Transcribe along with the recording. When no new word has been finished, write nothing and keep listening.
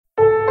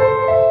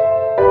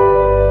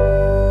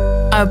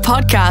A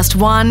Podcast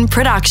One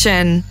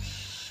production.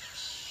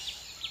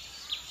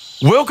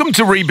 Welcome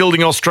to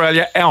Rebuilding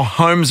Australia, Our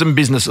Homes and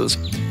Businesses.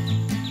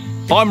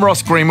 I'm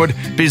Ross Greenwood,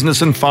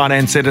 Business and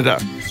Finance Editor.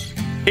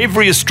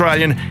 Every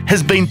Australian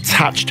has been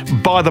touched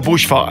by the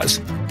bushfires.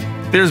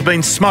 There has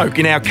been smoke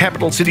in our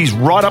capital cities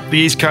right up the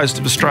east coast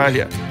of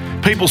Australia.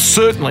 People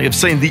certainly have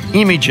seen the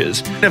images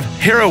of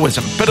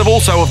heroism, but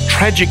also of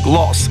tragic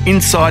loss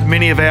inside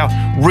many of our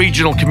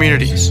regional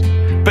communities.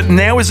 But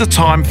now is the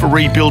time for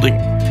rebuilding,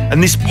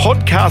 and this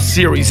podcast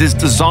series is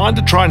designed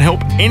to try and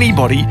help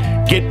anybody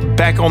get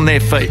back on their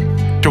feet,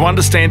 to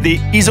understand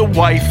there is a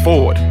way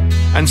forward.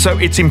 And so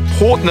it's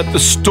important that the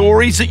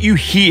stories that you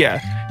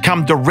hear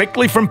come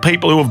directly from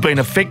people who have been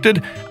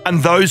affected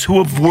and those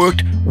who have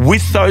worked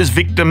with those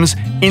victims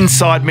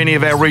inside many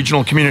of our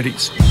regional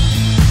communities.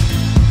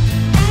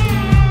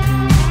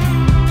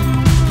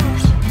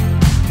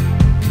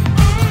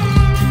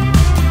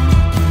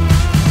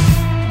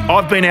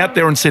 I've been out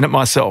there and seen it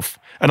myself,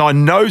 and I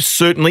know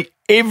certainly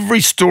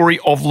every story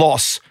of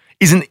loss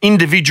is an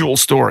individual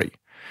story.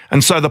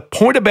 And so the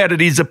point about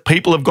it is that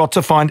people have got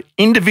to find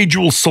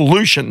individual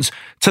solutions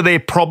to their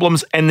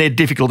problems and their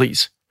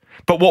difficulties.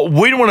 But what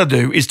we want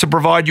to do is to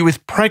provide you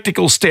with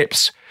practical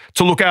steps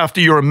to look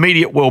after your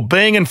immediate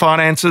well-being and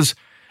finances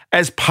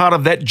as part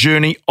of that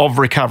journey of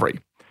recovery.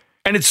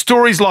 And it's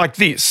stories like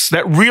this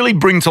that really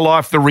bring to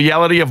life the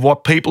reality of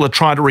what people are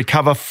trying to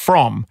recover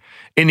from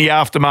in the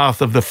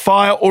aftermath of the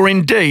fire, or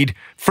indeed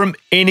from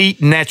any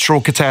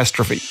natural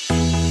catastrophe.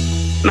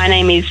 My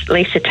name is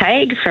Lisa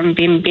Tague from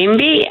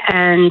Bimbimbi,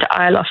 and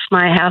I lost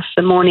my house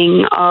the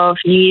morning of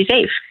New Year's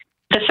Eve.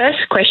 The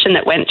first question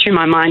that went through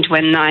my mind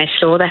when I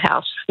saw the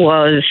house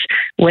was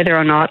whether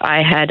or not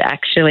I had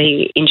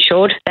actually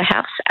insured the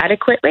house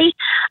adequately,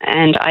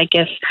 and I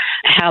guess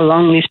how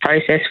long this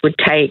process would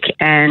take,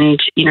 and,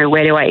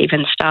 where do I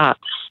even start?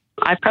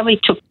 I probably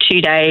took 2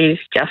 days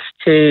just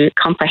to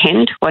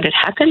comprehend what had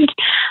happened.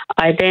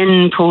 I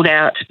then pulled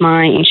out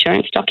my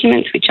insurance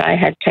documents, which I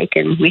had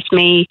taken with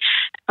me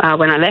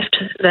when I left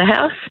the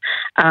house,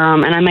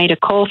 and I made a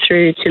call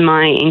through to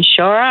my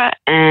insurer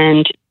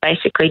and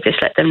basically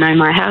just let them know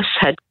my house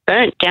had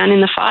burnt down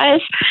in the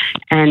fires,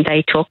 and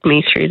they talked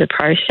me through the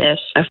process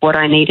of what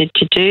I needed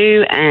to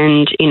do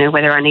and,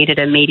 whether I needed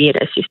immediate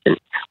assistance.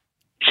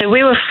 So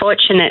we were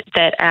fortunate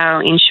that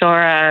our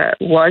insurer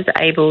was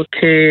able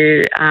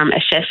to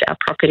assess our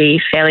property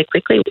fairly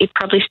quickly. It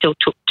probably still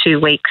took 2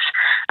 weeks.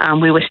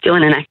 We were still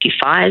in an active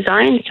fire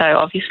zone, so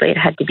obviously it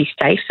had to be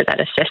safe for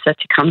that assessor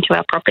to come to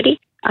our property.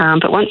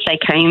 But once they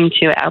came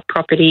to our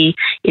property,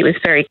 it was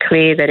very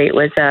clear that it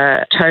was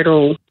a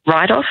total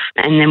write-off,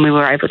 and then we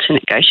were able to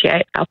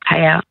negotiate our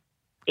payout.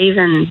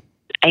 Even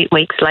 8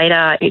 weeks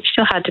later, it's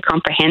still hard to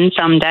comprehend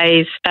some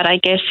days, but I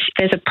guess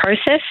there's a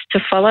process to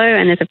follow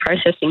and there's a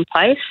process in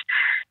place.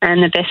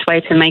 And the best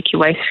way to make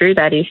your way through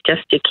that is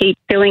just to keep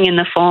filling in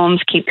the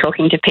forms, keep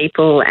talking to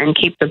people and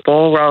keep the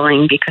ball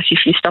rolling, because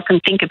if you stop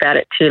and think about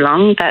it too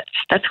long,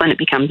 that's when it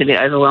becomes a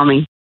bit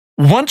overwhelming.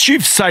 Once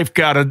you've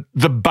safeguarded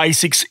the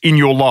basics in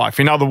your life,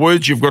 in other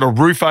words, you've got a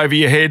roof over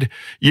your head,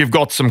 you've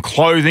got some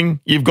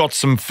clothing, you've got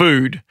some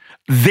food,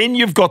 then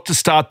you've got to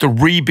start to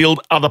rebuild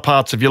other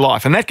parts of your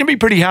life. And that can be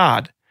pretty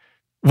hard.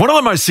 One of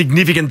the most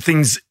significant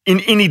things in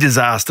any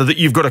disaster that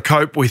you've got to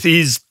cope with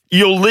is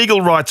your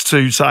legal rights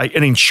to, say,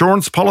 an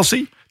insurance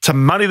policy, to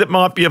money that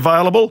might be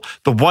available,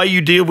 the way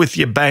you deal with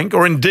your bank,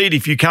 or indeed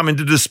if you come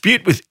into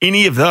dispute with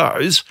any of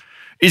those,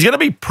 is going to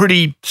be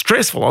pretty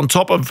stressful on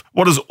top of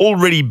what has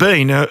already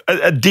been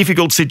a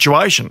difficult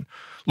situation.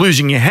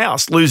 Losing your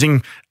house,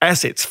 losing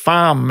assets,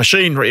 farm,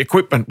 machinery,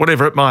 equipment,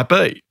 whatever it might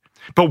be.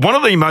 But one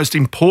of the most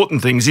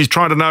important things is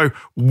trying to know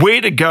where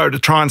to go to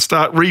try and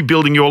start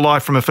rebuilding your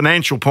life from a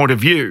financial point of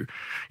view.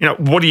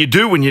 What do you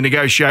do when you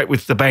negotiate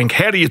with the bank?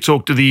 How do you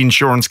talk to the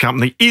insurance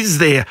company? Is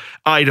there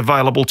aid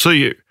available to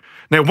you?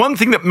 Now, one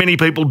thing that many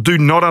people do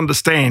not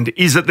understand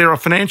is that there are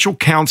financial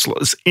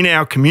counsellors in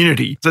our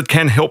community that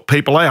can help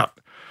people out.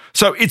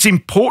 So it's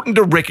important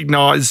to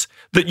recognise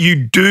that you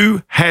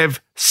do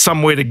have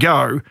somewhere to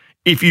go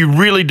if you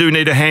really do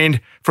need a hand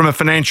from a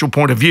financial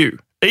point of view,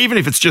 even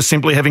if it's just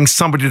simply having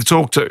somebody to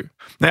talk to.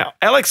 Now,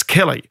 Alex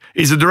Kelly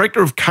is the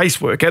Director of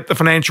Casework at the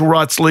Financial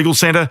Rights Legal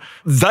Centre.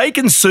 They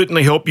can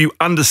certainly help you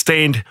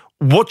understand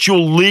what your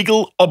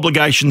legal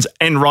obligations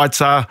and rights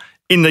are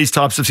in these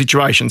types of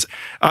situations.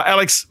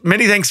 Alex,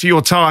 many thanks for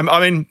your time.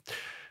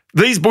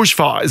 These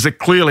bushfires that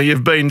clearly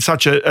have been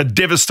such a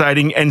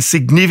devastating and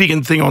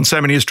significant thing on so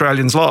many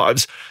Australians'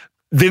 lives,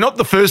 they're not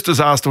the first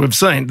disaster we've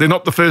seen. They're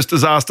not the first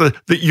disaster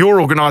that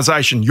your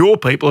organisation, your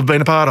people have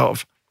been a part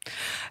of.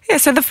 Yeah,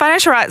 so the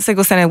Financial Rights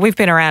Legal Centre, we've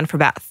been around for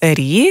about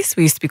 30 years.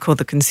 We used to be called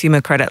the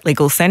Consumer Credit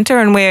Legal Centre,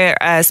 and we're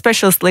a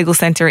specialist legal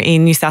centre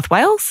in New South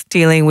Wales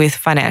dealing with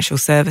financial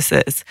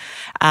services.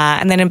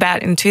 And then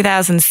in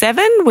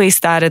 2007, we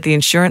started the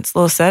Insurance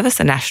Law Service,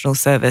 a national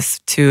service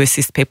to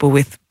assist people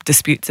with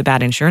disputes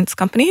about insurance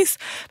companies,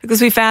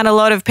 because we found a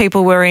lot of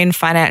people were in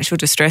financial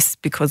distress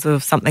because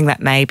of something that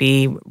may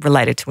be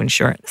related to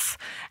insurance.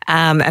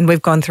 And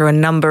we've gone through a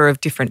number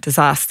of different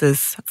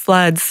disasters,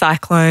 floods,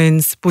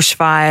 cyclones,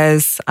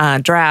 bushfires,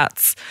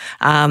 droughts.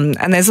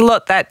 And there's a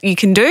lot that you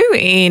can do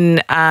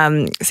in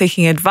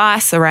seeking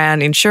advice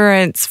around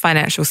insurance,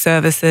 financial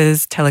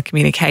services,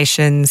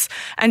 telecommunications,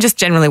 and just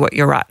generally what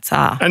your rights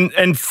are.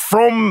 And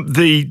from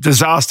the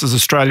disasters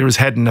Australia has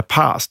had in the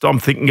past, I'm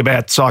thinking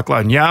about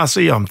Cyclone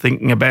Yasi, I'm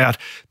thinking about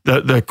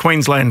the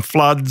Queensland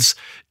floods.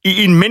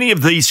 In many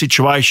of these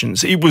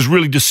situations, it was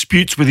really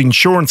disputes with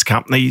insurance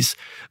companies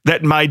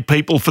that made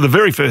people, for the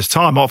very first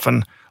time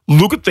often,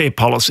 look at their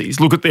policies,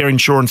 look at their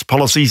insurance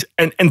policies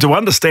and to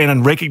understand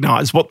and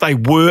recognise what they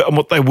were and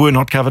what they were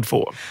not covered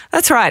for.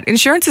 That's right.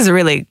 Insurance is a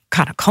really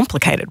kind of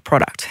complicated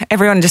product.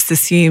 Everyone just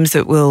assumes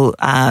it will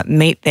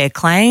meet their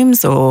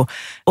claims or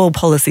all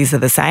policies are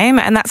the same,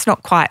 and that's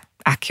not quite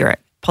accurate.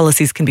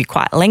 Policies can be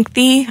quite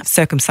lengthy,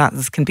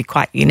 circumstances can be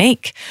quite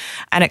unique,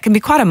 and it can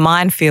be quite a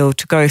minefield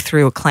to go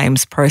through a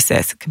claims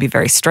process. It can be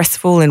very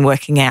stressful in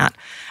working out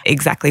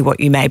exactly what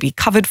you may be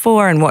covered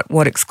for and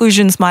what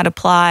exclusions might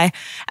apply,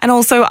 and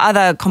also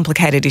other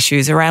complicated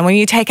issues around when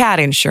you take out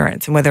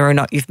insurance and whether or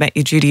not you've met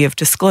your duty of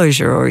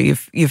disclosure or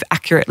you've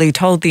accurately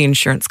told the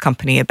insurance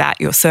company about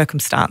your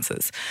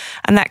circumstances.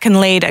 And that can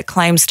lead at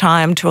claims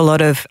time to a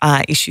lot of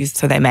issues.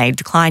 So they may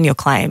decline your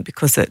claim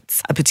because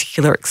it's a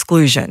particular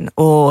exclusion,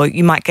 or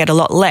you might get a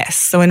lot less.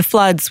 So in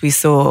floods, we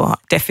saw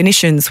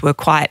definitions were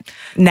quite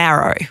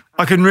narrow.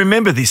 I can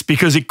remember this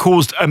because it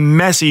caused a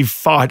massive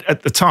fight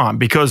at the time,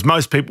 because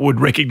most people would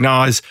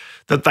recognise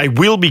that they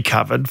will be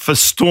covered for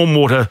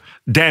stormwater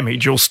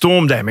damage or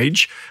storm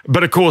damage.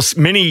 But of course,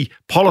 many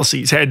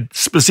policies had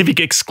specific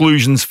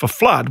exclusions for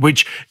flood,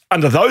 which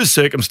under those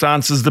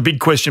circumstances, the big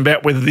question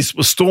about whether this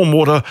was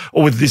stormwater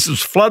or whether this was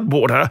flood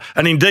water,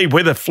 and indeed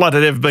whether flood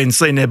had ever been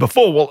seen there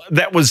before, well,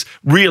 that was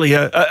really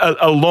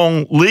a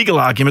long legal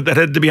argument that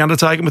had to be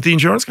undertaken with the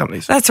insurance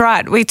companies. That's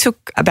right. We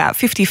took about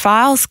 50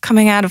 files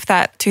coming out of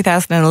that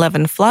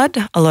 2011 flood.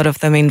 A lot of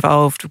them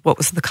involved what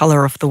was the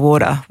colour of the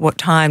water, what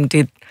time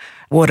did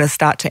water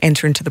start to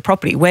enter into the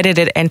property? Where did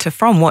it enter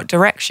from? What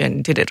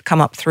direction? Did it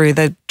come up through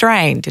the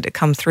drain? Did it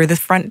come through the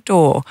front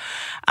door?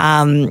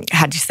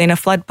 Had you seen a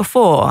flood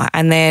before?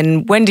 And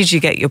then when did you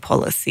get your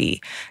policy?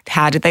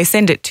 How did they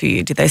send it to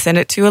you? Did they send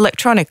it to you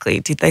electronically?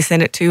 Did they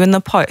send it to you in the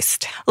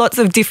post? Lots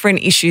of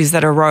different issues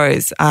that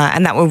arose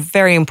and that were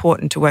very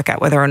important to work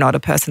out whether or not a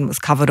person was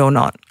covered or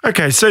not.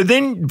 Okay, so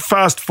then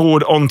fast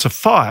forward on to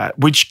fire,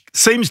 which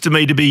seems to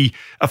me to be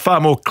a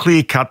far more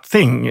clear-cut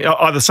thing.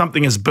 Either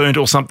something has burnt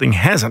or something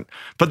hasn't.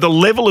 But the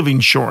level of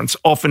insurance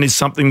often is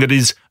something that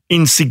is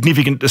in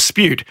significant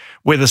dispute.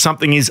 Whether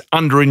something is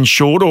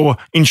underinsured or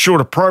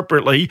insured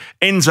appropriately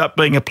ends up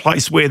being a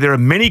place where there are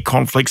many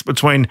conflicts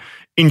between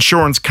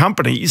insurance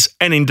companies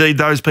and indeed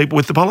those people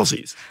with the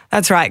policies.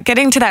 That's right.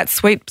 Getting to that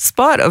sweet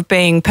spot of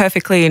being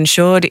perfectly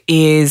insured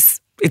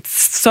it's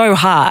so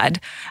hard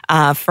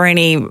for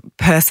any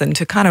person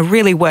to kind of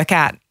really work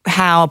out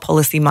how a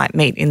policy might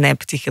meet in their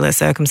particular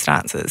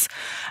circumstances.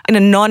 In a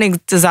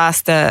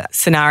non-disaster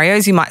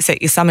scenarios, you might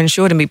set your sum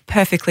insured and be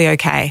perfectly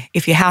okay.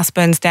 If your house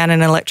burns down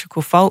in an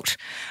electrical fault,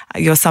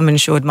 your sum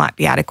insured might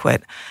be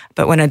adequate.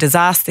 But when a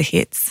disaster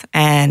hits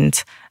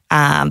and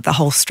the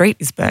whole street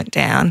is burnt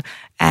down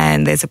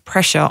and there's a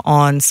pressure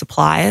on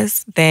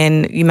suppliers,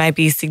 then you may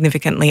be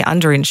significantly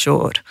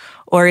underinsured.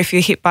 Or if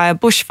you're hit by a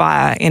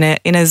bushfire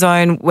in a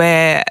zone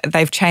where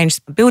they've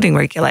changed building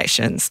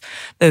regulations,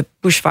 the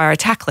bushfire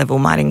attack level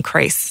might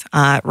increase,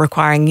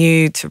 requiring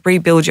you to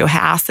rebuild your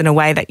house in a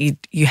way that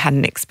you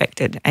hadn't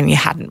expected and you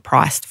hadn't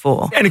priced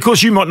for. And of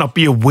course, you might not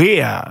be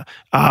aware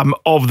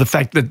of the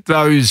fact that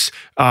those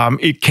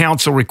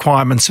council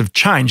requirements have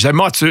changed. They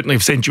might certainly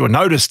have sent you a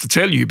notice to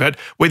tell you, but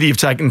whether you've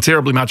taken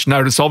terribly much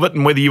notice of it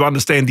and whether you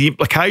understand the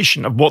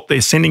implication of what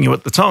they're sending you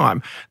at the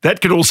time, that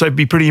could also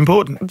be pretty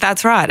important.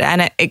 That's right.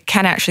 And it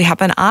can actually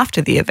happen after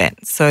the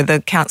event. So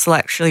the council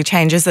actually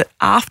changes it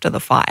after the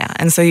fire.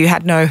 And so you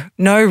had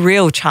no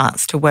real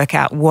chance to work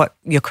out what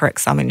your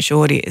correct sum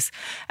insured is.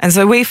 And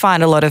so we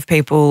find a lot of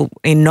people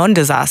in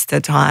non-disaster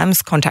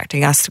times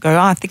contacting us to go,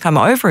 I think I'm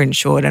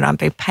overinsured and I'm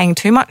paying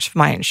too much for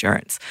my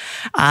insurance.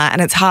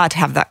 And it's hard to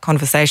have that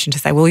conversation to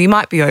say, well, you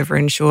might be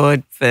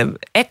overinsured for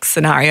X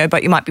scenario,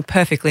 but you might be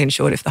perfectly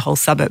insured if the whole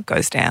suburb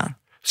goes down.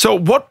 So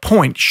at what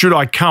point should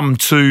I come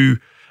to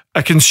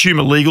a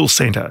consumer legal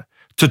centre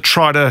to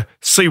try to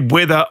see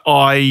whether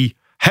I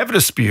have a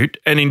dispute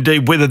and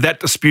indeed whether that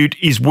dispute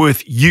is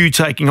worth you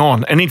taking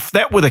on? And if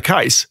that were the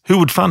case, who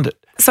would fund it?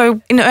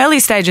 So in early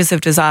stages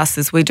of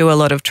disasters, we do a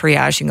lot of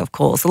triaging of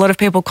calls. A lot of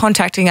people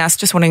contacting us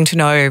just wanting to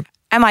know,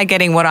 am I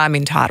getting what I'm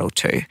entitled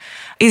to?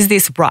 Is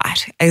this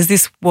right? Is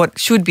this what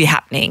should be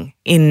happening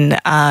in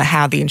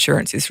how the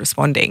insurance is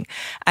responding?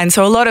 And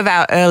so a lot of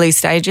our early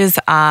stages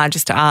are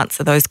just to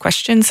answer those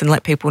questions and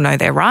let people know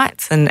their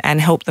rights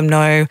and help them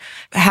know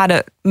how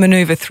to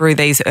manoeuvre through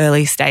these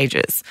early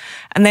stages.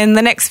 And then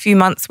the next few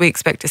months, we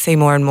expect to see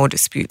more and more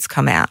disputes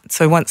come out.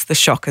 So once the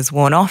shock has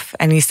worn off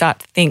and you start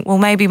to think, well,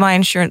 maybe my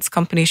insurance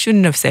company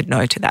shouldn't have said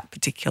no to that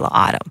particular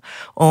item,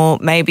 or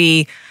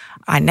maybe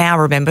I now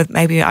remember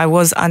maybe I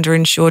was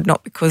underinsured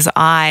not because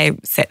I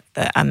set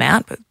the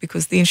amount, but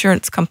because the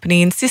insurance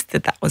company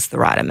insisted that was the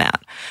right amount.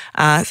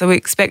 So we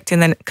expect in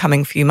the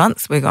coming few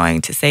months we're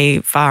going to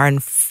see far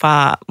and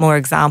far more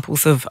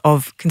examples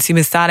of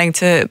consumers starting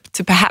to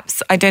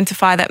perhaps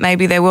identify that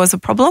maybe there was a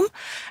problem.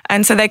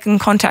 And so they can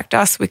contact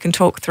us, we can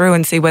talk through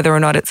and see whether or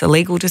not it's a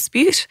legal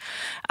dispute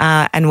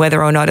and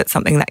whether or not it's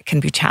something that can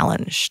be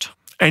challenged.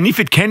 And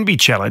if it can be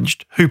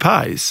challenged, who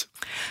pays?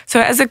 So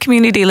as a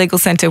community legal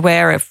centre,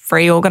 we're a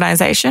free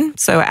organisation.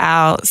 So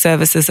our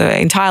services are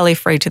entirely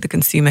free to the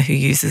consumer who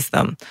uses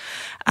them.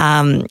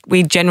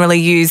 We generally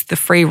use the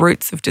free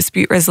routes of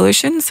dispute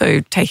resolution,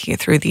 so taking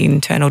it through the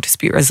internal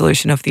dispute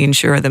resolution of the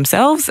insurer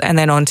themselves and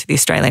then on to the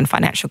Australian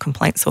Financial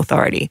Complaints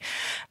Authority.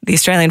 The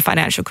Australian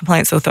Financial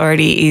Complaints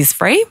Authority is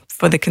free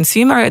for the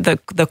consumer.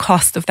 The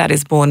cost of that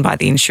is borne by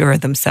the insurer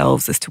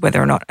themselves as to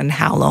whether or not and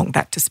how long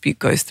that dispute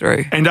goes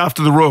through. And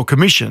after the Royal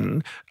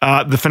Commission,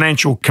 the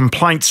Financial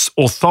Complaints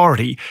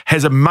Authority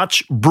has a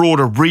much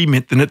broader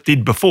remit than it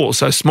did before.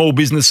 So small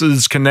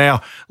businesses can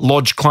now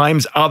lodge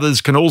claims.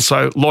 Others can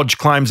also lodge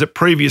claims that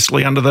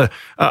previously under the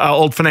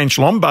old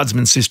financial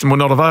ombudsman system were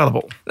not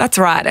available. That's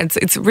right.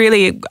 It's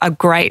really a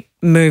great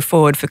move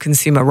forward for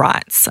consumer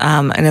rights.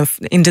 And if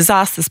in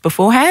disasters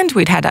beforehand,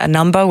 we'd had a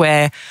number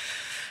where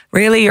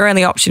really your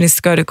only option is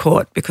to go to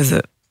court because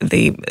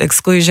the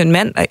exclusion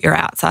meant that you're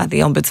outside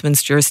the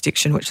Ombudsman's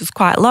jurisdiction, which was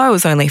quite low. It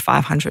was only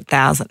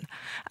 500,000.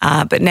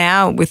 But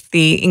now with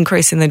the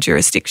increase in the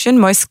jurisdiction,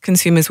 most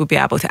consumers will be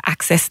able to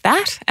access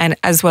that and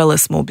as well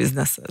as small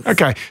businesses.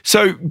 Okay,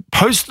 so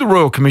post the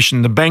Royal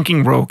Commission, the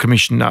Banking Royal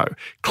Commission,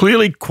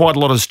 clearly quite a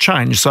lot has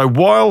changed. So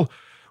while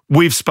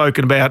we've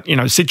spoken about,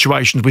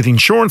 situations with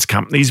insurance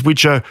companies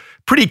which are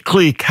pretty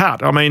clear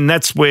cut. I mean,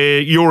 that's where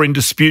you're in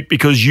dispute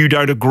because you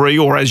don't agree,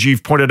 or as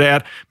you've pointed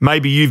out,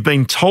 maybe you've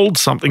been told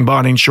something by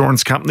an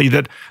insurance company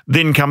that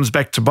then comes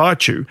back to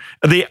bite you.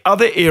 Are there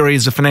other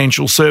areas of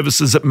financial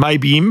services that may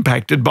be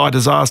impacted by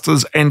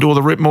disasters and or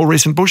the more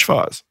recent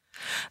bushfires?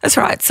 That's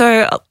right.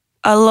 So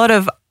a lot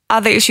of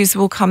other issues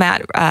will come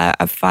out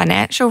are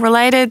financial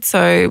related.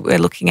 So we're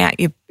looking at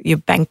your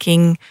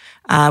banking,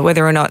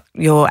 whether or not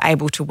you're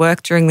able to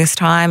work during this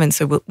time. And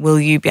so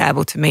will you be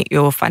able to meet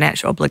your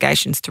financial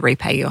obligations to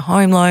repay your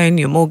home loan,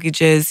 your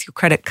mortgages, your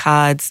credit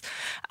cards,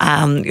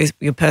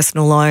 your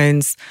personal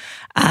loans.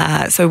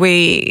 So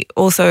we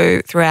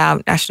also, through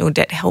our National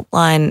Debt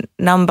Helpline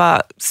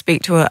number,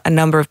 speak to a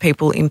number of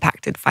people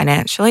impacted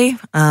financially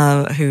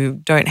who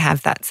don't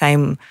have that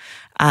same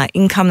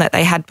income that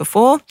they had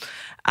before.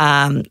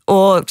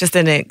 Or just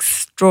an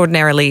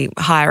extraordinarily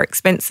higher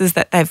expenses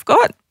that they've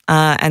got.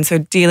 And so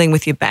dealing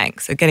with your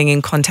bank, so getting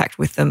in contact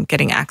with them,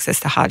 getting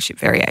access to hardship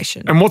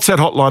variation. And what's that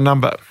hotline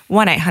number?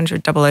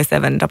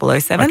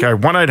 1-800-007-007. Okay,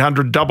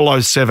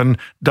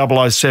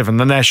 1-800-007-007,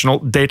 the National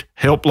Debt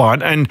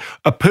Helpline. And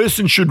a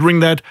person should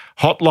ring that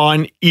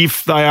hotline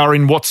if they are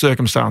in what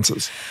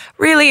circumstances?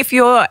 Really, if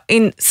you're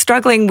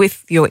struggling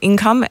with your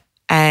income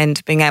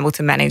and being able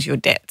to manage your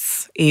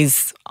debts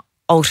is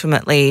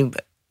ultimately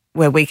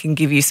where we can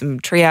give you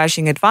some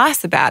triaging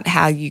advice about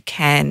how you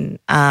can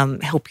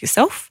help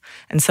yourself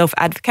and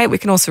self-advocate. We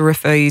can also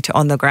refer you to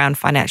on-the-ground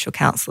financial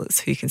counsellors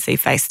who you can see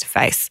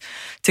face-to-face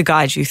to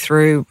guide you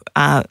through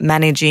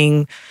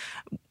managing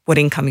what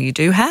income you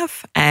do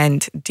have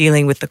and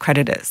dealing with the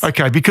creditors.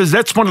 Okay, because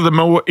that's one of the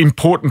more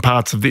important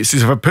parts of this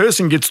is if a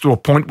person gets to a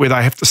point where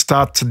they have to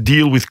start to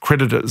deal with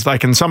creditors, they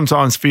can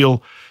sometimes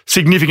feel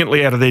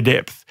significantly out of their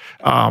depth.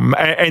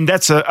 And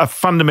that's a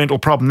fundamental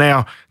problem.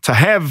 Now, to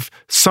have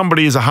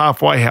somebody as a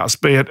halfway house,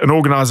 be it an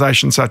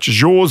organisation such as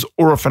yours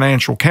or a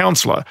financial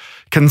counsellor,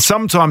 can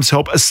sometimes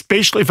help,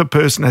 especially if a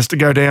person has to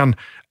go down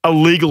a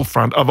legal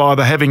front of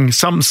either having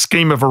some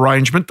scheme of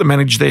arrangement to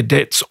manage their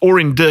debts or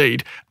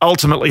indeed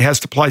ultimately has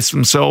to place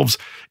themselves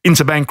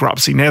into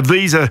bankruptcy. Now,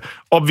 these are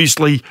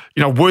obviously,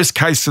 worst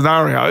case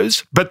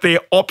scenarios, but they're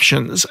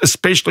options,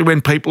 especially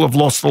when people have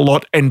lost a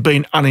lot and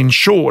been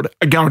uninsured,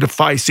 are going to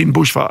face in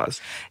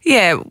bushfires.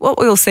 Yeah, what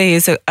we'll see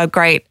is a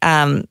great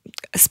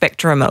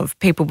spectrum of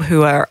people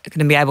who are going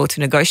to be able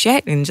to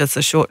negotiate in just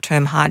a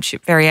short-term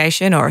hardship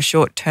variation or a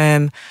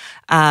short-term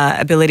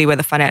ability where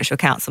the financial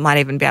counsel might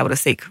even be able to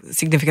seek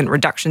significant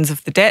reductions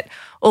of the debt,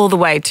 all the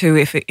way to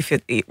if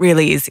it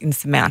really is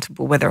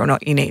insurmountable, whether or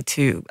not you need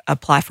to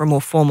apply for a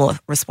more formal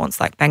response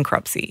like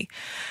bankruptcy.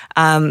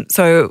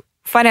 So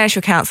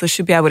financial counsellors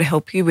should be able to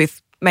help you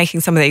with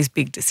making some of these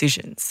big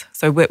decisions.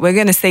 So we're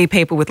going to see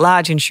people with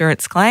large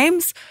insurance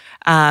claims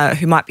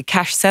who might be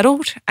cash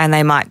settled and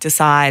they might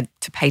decide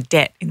to pay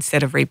debt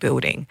instead of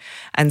rebuilding.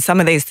 And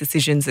some of these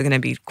decisions are going to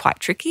be quite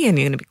tricky and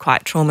you're going to be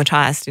quite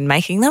traumatised in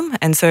making them.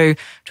 And so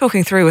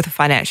talking through with a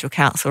financial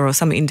counsellor or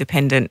some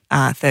independent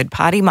third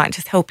party might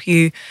just help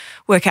you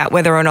work out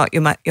whether or not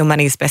your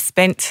money is best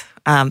spent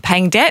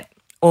paying debt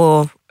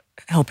or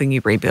helping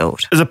you rebuild.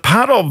 As a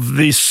part of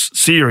this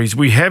series,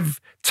 we have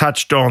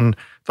touched on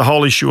the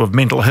whole issue of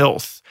mental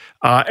health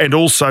and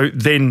also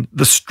then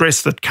the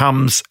stress that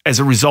comes as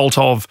a result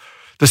of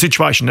the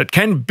situation. It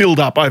can build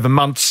up over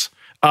months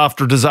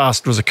after a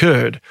disaster has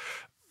occurred.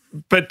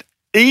 But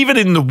even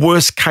in the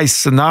worst case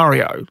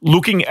scenario,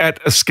 looking at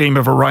a scheme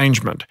of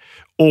arrangement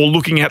or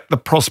looking at the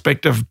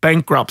prospect of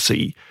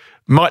bankruptcy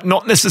might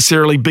not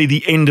necessarily be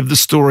the end of the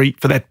story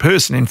for that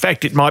person. In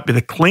fact, it might be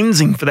the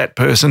cleansing for that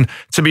person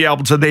to be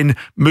able to then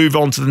move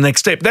on to the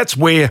next step. That's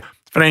where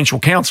financial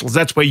counsellors,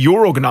 that's where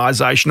your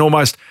organisation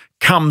almost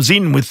comes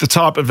in with the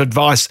type of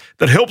advice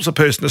that helps a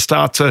person to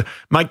start to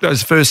make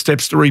those first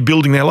steps to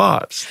rebuilding their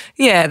lives.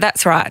 Yeah,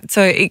 that's right.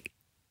 So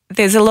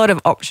there's a lot of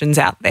options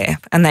out there,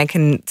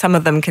 and some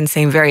of them can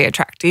seem very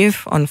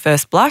attractive on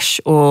first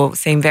blush or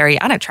seem very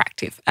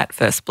unattractive at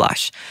first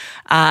blush.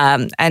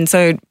 And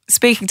so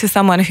speaking to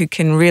someone who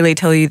can really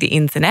tell you the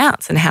ins and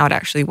outs and how it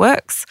actually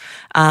works,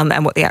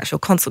 and what the actual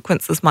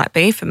consequences might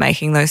be for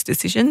making those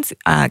decisions,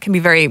 can be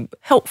very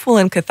helpful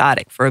and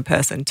cathartic for a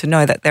person to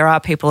know that there are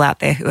people out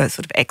there who are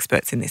sort of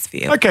experts in this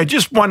field. Okay,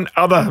 just one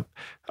other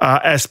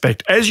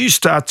aspect. As you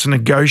start to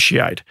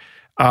negotiate,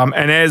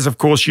 and as, of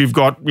course, you've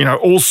got,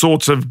 all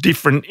sorts of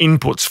different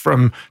inputs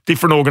from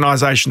different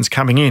organisations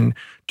coming in,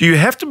 do you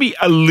have to be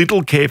a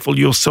little careful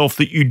yourself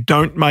that you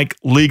don't make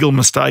legal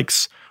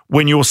mistakes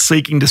when you're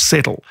seeking to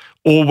settle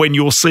or when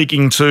you're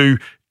seeking to,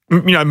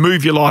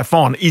 move your life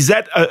on? Is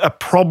that a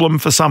problem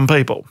for some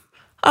people?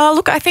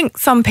 Look, I think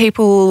some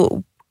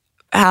people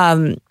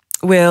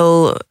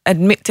will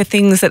admit to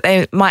things that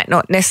they might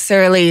not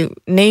necessarily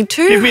need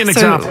to. Give me an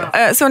example.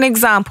 So an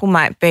example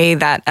might be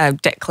that a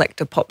debt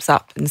collector pops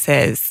up and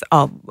says,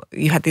 oh,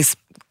 you had this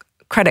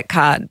credit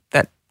card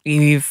that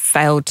you've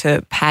failed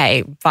to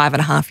pay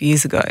 5.5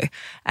 years ago.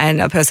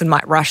 And a person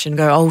might rush and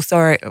go, oh,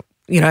 sorry,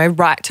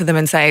 write to them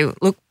and say,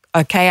 look,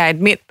 okay, I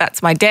admit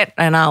that's my debt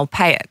and I'll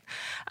pay it.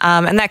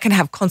 And that can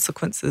have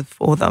consequences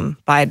for them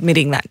by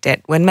admitting that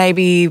debt when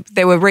maybe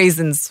there were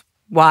reasons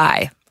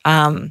why.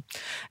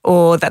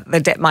 Or that the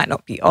debt might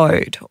not be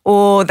owed,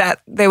 or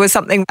that there was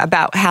something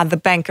about how the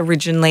bank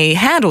originally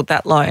handled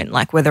that loan,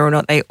 like whether or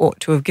not they ought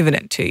to have given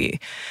it to you.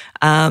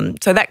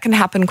 So that can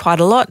happen quite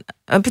a lot,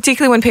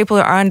 particularly when people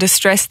are under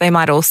stress. They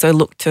might also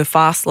look to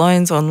fast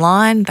loans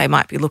online. They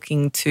might be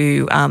looking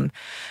to, I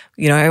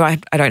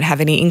don't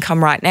have any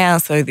income right now,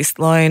 so this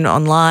loan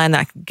online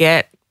I can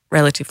get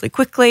relatively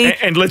quickly.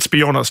 And let's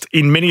be honest,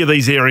 in many of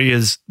these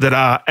areas that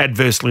are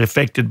adversely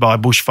affected by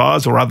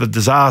bushfires or other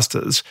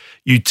disasters,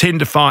 you tend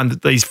to find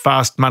that these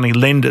fast money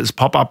lenders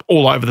pop up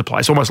all over the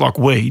place, almost like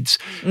weeds.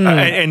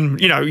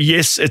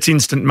 Yes, it's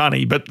instant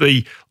money, but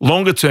the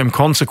longer term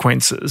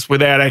consequences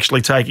without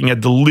actually taking a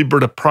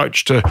deliberate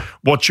approach to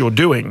what you're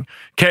doing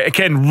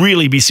can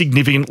really be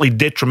significantly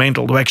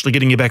detrimental to actually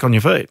getting you back on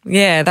your feet.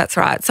 Yeah, that's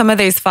right. Some of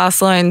these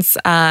fast loans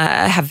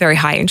have very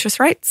high interest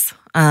rates.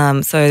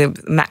 So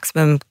the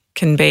maximum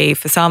can be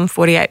for some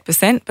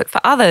 48%, but for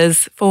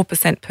others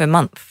 4% per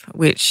month,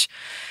 which,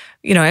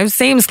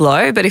 seems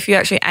low, but if you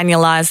actually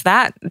annualise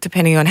that,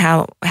 depending on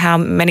how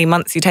many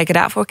months you take it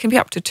out for, it can be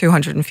up to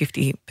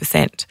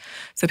 250%.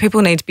 So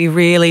people need to be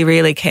really,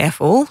 really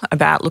careful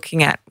about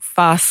looking at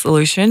fast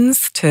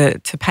solutions to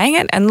paying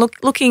it and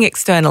looking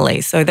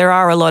externally. So there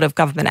are a lot of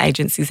government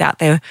agencies out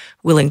there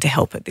willing to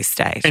help at this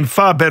stage. And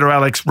far better,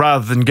 Alex,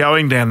 rather than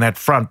going down that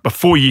front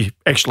before you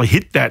actually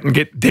hit that and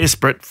get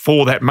desperate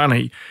for that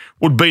money,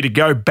 would be to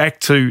go back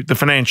to the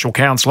financial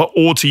counsellor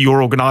or to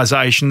your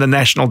organisation, the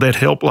National Debt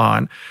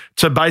Helpline,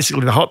 to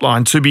basically the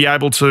hotline, to be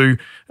able to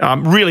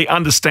really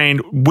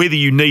understand whether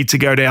you need to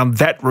go down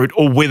that route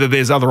or whether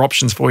there's other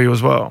options for you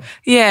as well.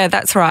 Yeah,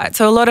 that's right.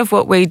 So a lot of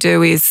what we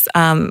do is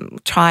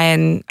try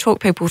and talk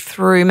people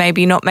through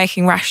maybe not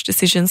making rash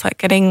decisions like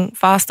getting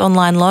fast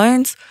online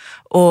loans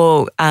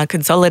or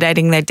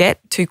consolidating their debt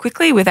too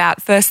quickly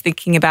without first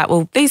thinking about,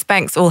 well, these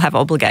banks all have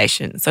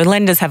obligations. So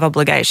lenders have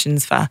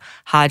obligations for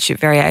hardship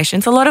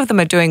variations. A lot of them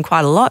are doing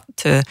quite a lot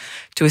to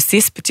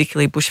assist,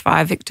 particularly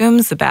bushfire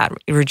victims,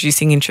 about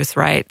reducing interest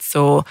rates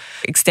or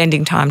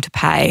extending time to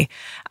pay.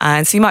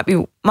 And so you might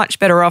be much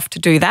better off to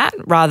do that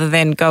rather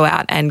than go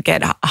out and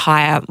get a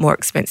higher, more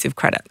expensive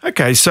credit.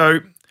 Okay, so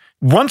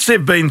once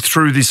they've been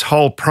through this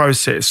whole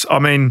process,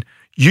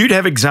 you'd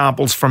have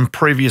examples from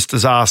previous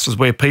disasters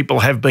where people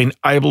have been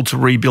able to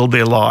rebuild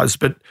their lives.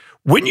 But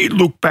when you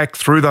look back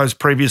through those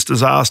previous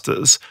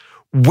disasters,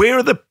 where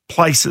are the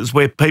places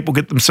where people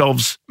get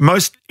themselves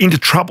most into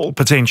trouble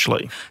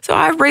potentially? So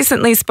I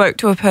recently spoke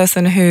to a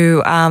person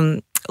who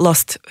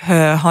lost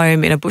her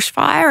home in a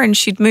bushfire and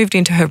she'd moved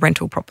into her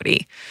rental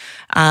property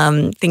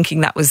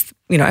thinking that was,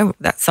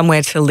 that's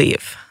somewhere to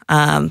live.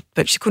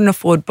 But she couldn't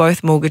afford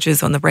both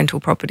mortgages on the rental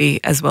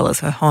property as well as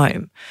her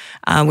home,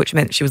 which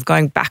meant she was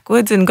going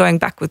backwards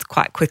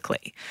quite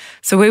quickly.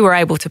 So we were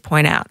able to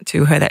point out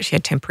to her that she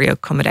had temporary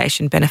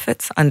accommodation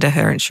benefits under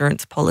her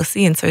insurance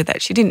policy, and so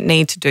that she didn't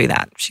need to do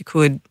that. She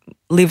could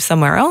live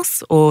somewhere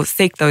else or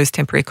seek those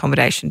temporary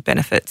accommodation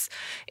benefits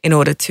in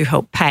order to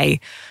help pay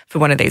for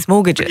one of these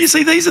mortgages. But you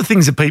see, these are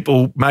things that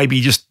people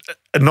maybe just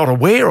are not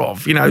aware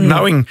of,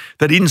 knowing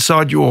that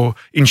inside your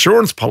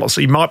insurance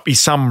policy might be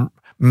some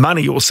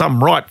money or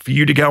some right for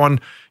you to go and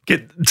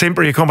get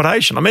temporary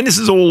accommodation. This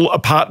is all a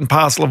part and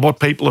parcel of what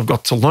people have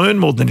got to learn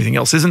more than anything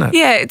else, isn't it?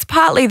 Yeah, it's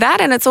partly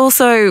that, and it's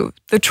also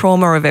the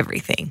trauma of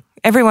everything.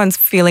 Everyone's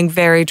feeling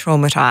very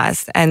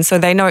traumatised. And so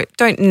they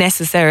don't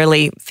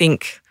necessarily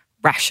think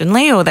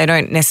rationally, or they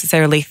don't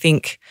necessarily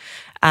think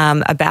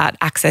about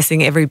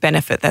accessing every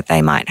benefit that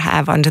they might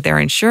have under their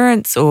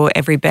insurance, or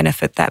every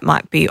benefit that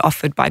might be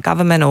offered by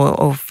government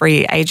or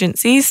free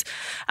agencies.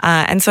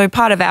 And so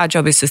part of our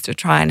job is just to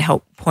try and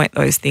help point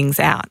those things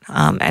out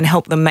and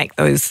help them make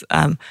those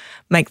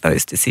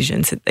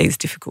decisions at these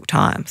difficult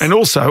times. And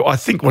also, I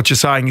think what you're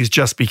saying is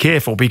just be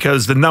careful,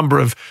 because the number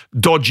of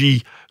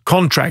dodgy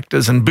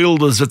contractors and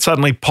builders that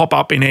suddenly pop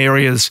up in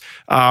areas,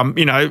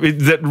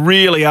 that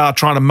really are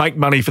trying to make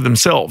money for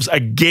themselves.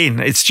 Again,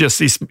 it's just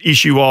this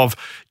issue of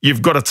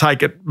you've got to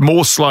take it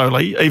more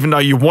slowly, even though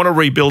you want to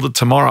rebuild it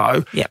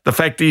tomorrow. Yep. The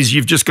fact is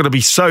you've just got to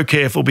be so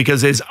careful,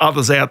 because there's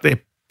others out there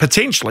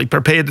potentially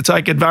prepared to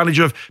take advantage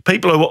of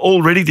people who are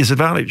already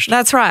disadvantaged.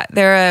 That's right.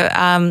 There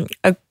are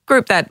a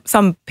group that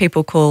some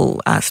people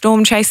call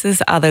storm chasers,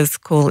 others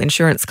call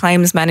insurance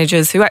claims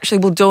managers, who actually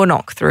will door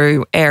knock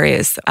through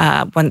areas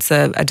once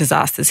a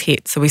disaster's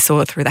hit. So we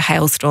saw it through the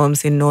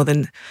hailstorms in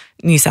northern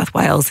New South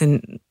Wales,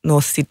 in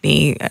North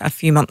Sydney a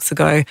few months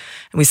ago, and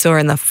we saw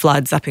in the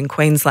floods up in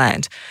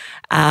Queensland.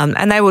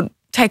 And they would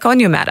take on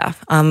your matter.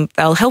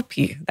 They'll help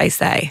you, they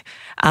say,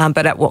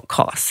 but at what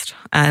cost?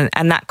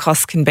 And that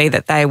cost can be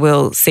that they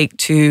will seek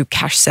to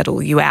cash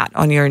settle you out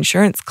on your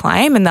insurance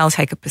claim, and they'll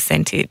take a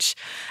percentage.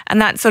 And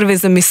that sort of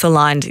is a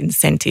misaligned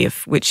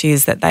incentive, which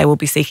is that they will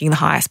be seeking the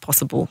highest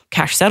possible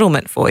cash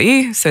settlement for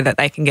you so that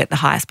they can get the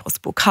highest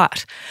possible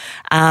cut.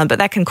 But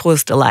that can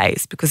cause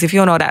delays, because if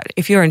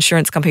your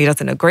insurance company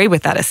doesn't agree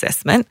with that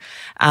assessment,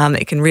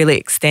 it can really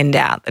extend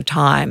out the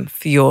time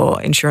for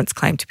your insurance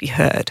claim to be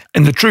heard.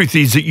 And the truth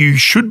is that you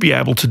should be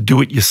able to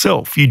do it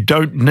yourself. You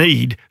don't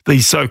need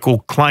these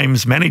so-called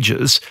claims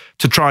managers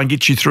to try and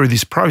get you through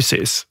this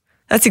process.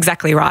 That's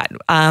exactly right.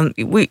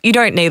 You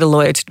don't need a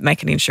lawyer to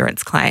make an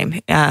insurance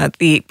claim.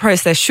 The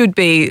process should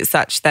be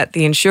such that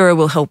the insurer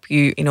will help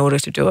you in order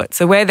to do it.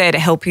 So we're there to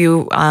help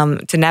you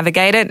to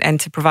navigate it and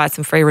to provide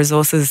some free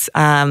resources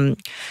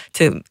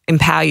to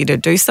empower you to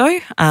do so.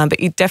 But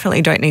you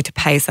definitely don't need to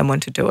pay someone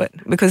to do it,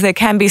 because there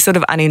can be sort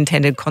of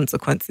unintended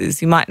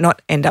consequences. You might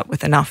not end up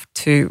with enough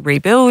to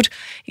rebuild.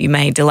 You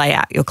may delay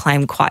out your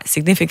claim quite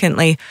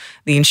significantly.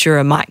 The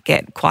insurer might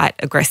get quite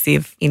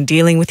aggressive in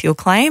dealing with your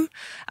claim.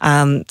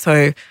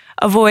 So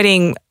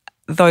avoiding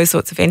those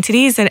sorts of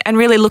entities and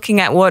really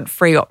looking at what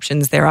free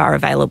options there are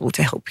available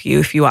to help you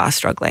if you are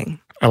struggling.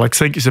 Alex,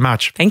 thank you so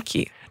much. Thank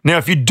you. Now,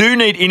 if you do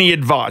need any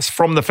advice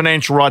from the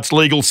Financial Rights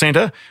Legal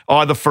Centre,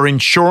 either for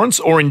insurance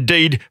or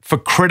indeed for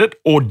credit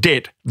or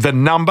debt, the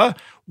number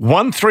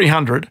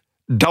 1300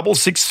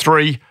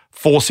 663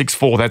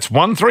 464. That's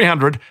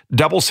 1300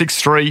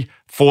 663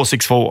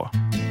 464.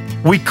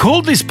 We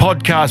called this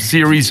podcast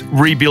series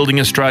Rebuilding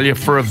Australia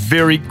for a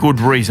very good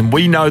reason.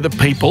 We know that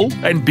people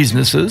and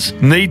businesses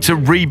need to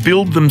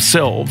rebuild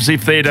themselves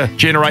if they're to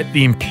generate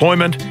the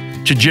employment,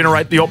 to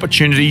generate the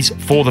opportunities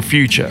for the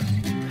future.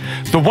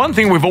 The one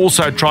thing we've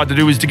also tried to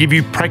do is to give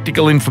you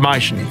practical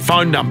information,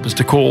 phone numbers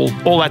to call,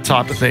 all that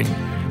type of thing,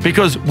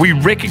 because we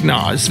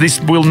recognise this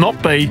will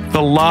not be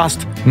the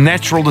last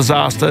natural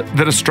disaster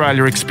that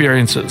Australia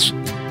experiences.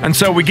 And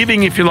so we're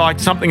giving, if you like,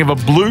 something of a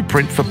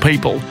blueprint for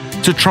people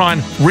to try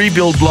and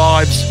rebuild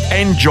lives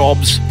and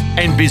jobs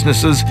and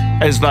businesses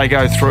as they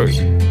go through.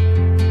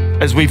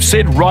 As we've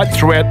said right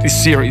throughout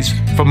this series,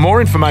 for more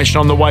information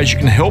on the ways you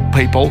can help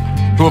people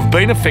who have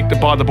been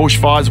affected by the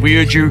bushfires, we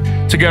urge you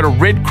to go to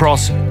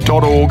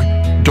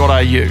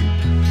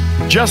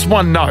redcross.org.au. Just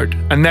one note,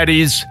 and that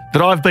is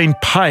that I've been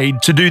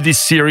paid to do this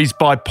series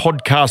by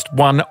Podcast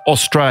One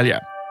Australia.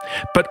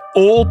 But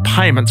all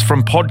payments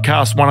from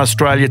Podcast One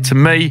Australia to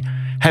me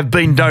have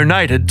been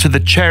donated to the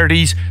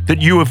charities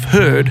that you have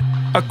heard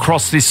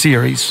across this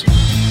series.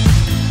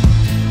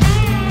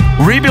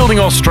 Rebuilding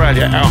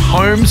Australia, Our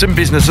Homes and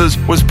Businesses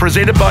was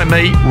presented by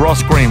me,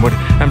 Ross Greenwood,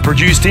 and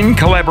produced in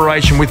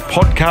collaboration with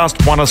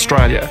Podcast One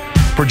Australia.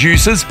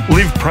 Producers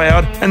Liv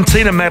Proud and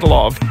Tina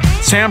Matalov.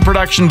 Sound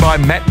production by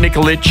Matt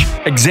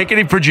Nikolic.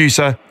 Executive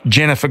producer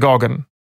Jennifer Goggin.